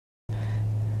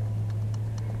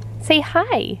Say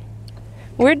hi.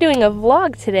 We're doing a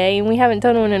vlog today and we haven't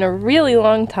done one in a really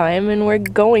long time, and we're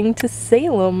going to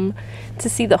Salem to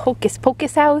see the Hocus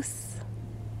Pocus house.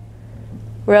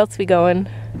 Where else we going?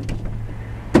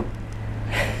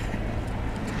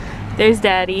 There's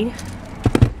Daddy.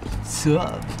 What's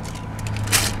up?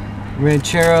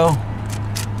 Ranchero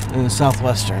in the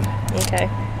Southwestern. Okay.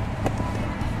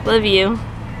 Love you.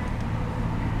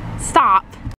 Stop.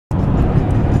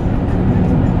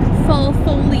 Fall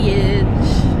foliage.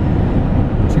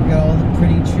 Check out all the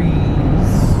pretty trees.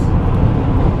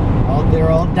 They're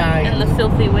all dying. And the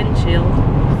filthy windshield.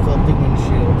 The filthy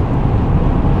windshield.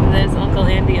 There's Uncle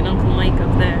Andy and Uncle Mike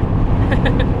up there.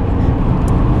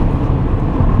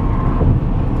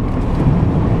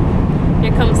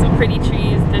 Here comes some pretty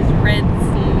trees. There's reds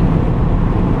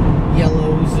and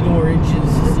yellows and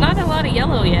oranges. there's not a lot of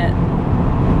yellow yet.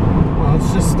 Well,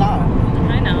 it's just starting.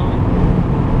 I know.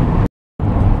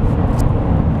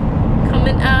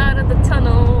 Coming out of the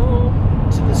tunnel.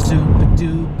 To the super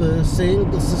duper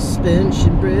single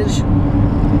suspension bridge.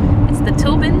 It's the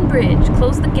Tobin Bridge.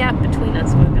 Close the gap between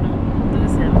us. We're gonna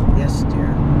lose him. Yes,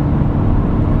 dear.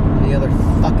 Any other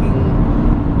fucking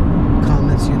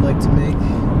comments you'd like to make?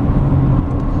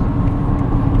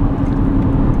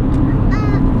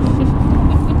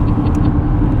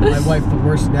 My wife, the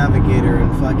worst navigator in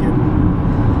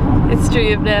fucking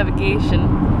History of navigation.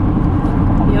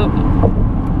 Yep.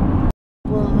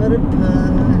 water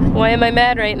pie. Why am I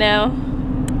mad right now?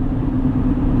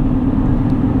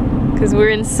 Because we're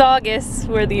in Saugus,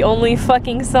 where the only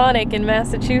fucking Sonic in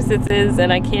Massachusetts is,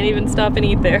 and I can't even stop and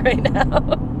eat there right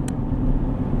now.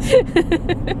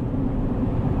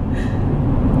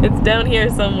 It's down here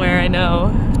somewhere, I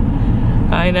know.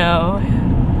 I know.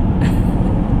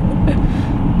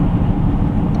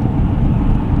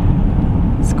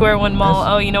 Square One Mall.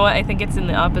 Oh, you know what? I think it's in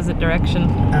the opposite direction.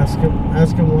 Ask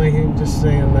him why he didn't just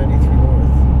stay on 93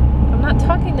 North. I'm not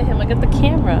talking to him. I got the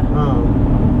camera. Oh.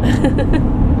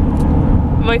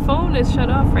 My phone is shut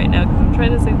off right now because I'm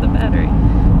trying to save the battery.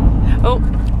 Oh.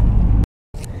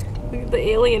 Look at the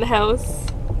alien house.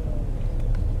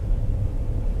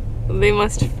 They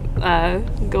must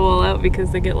go all out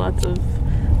because they get lots of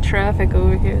traffic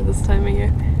over here this time of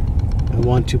year. I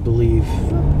want to believe.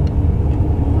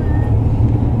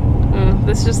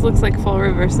 This just looks like Fall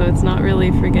River, so it's not really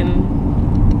friggin'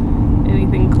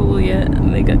 anything cool yet.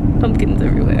 And they got pumpkins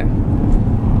everywhere.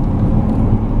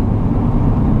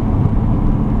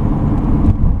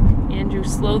 Andrew,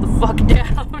 slow the fuck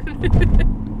down.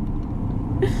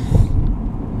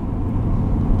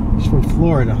 He's from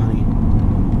Florida, honey.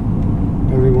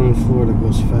 Everyone in Florida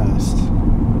goes fast.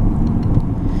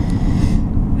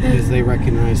 Because they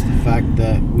recognize the fact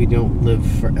that we don't live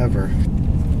forever.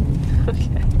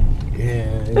 Okay.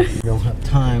 And you don't have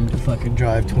time to fucking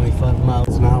drive 25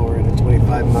 miles an hour in a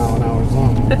 25 mile an hour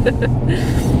zone.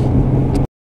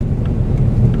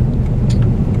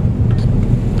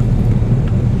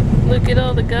 Look at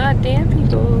all the goddamn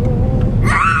people.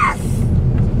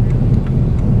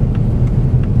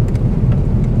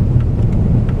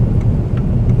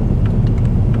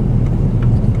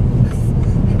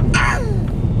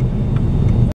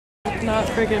 Not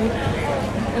friggin'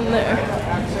 in there.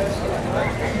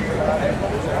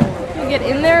 You get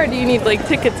in there, or do you need like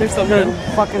tickets or something?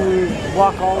 Fucking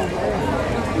walk all the way.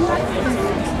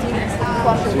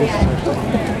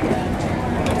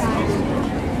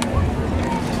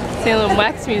 Salem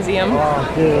Wax Museum. Oh,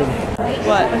 dude.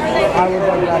 What? I would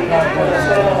love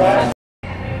that.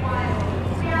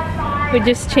 We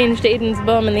just changed Aiden's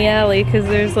bum in the alley because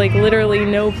there's like literally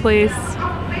no place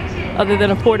other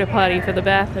than a porta potty for the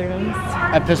bathrooms.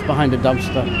 I pissed behind a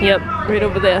dumpster. Yep, right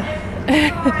over there.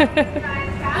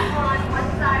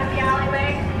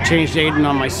 Changed Aiden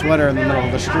on my sweater in the middle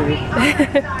of the street.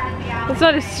 It's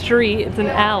not a street, it's an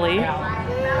alley.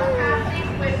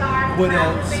 What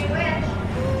else?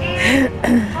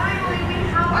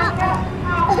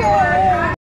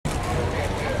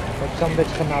 Like some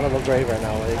bitch come out of a grave right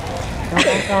now, like, don't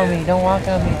walk on me, don't walk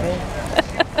on me, bitch.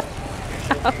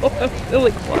 I'm gonna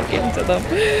like walk into them.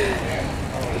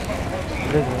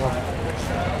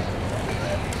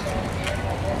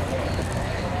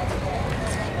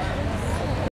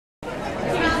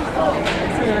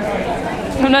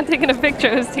 I'm not taking a picture,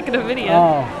 I was taking a video.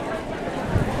 Oh.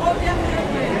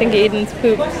 I think Aiden's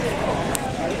pooped.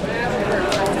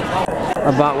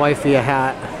 I bought wifey a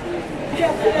hat.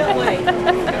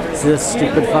 It's this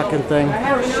stupid fucking thing.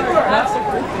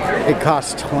 It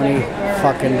costs $20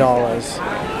 fucking.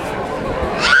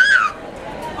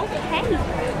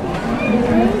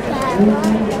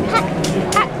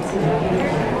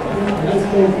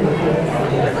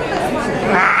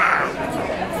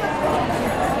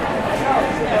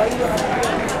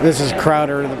 This is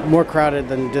more crowded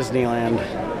than Disneyland.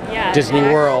 Yeah, Disney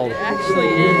World. It actually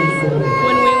is.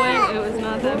 When we went, it was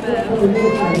not that bad.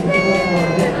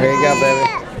 There you go, baby.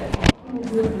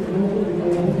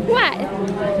 What?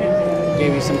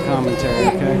 Gave you some commentary,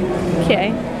 okay?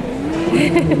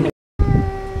 Okay.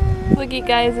 Look, you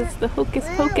guys, it's the Hocus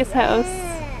Pocus house.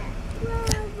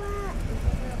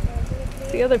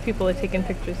 The other people are taking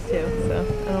pictures too, so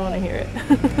I don't want to hear it.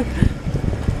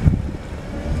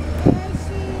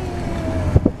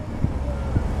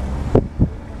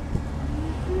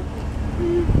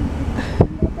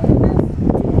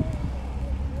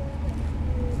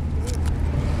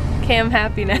 Okay, I'm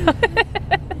happy now.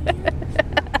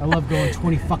 I love going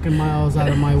 20 fucking miles out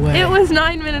of my way. It was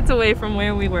 9 minutes away from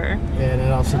where we were. And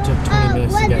it also took 20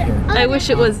 minutes to get here. I wish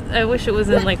it was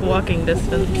in like walking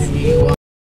distance.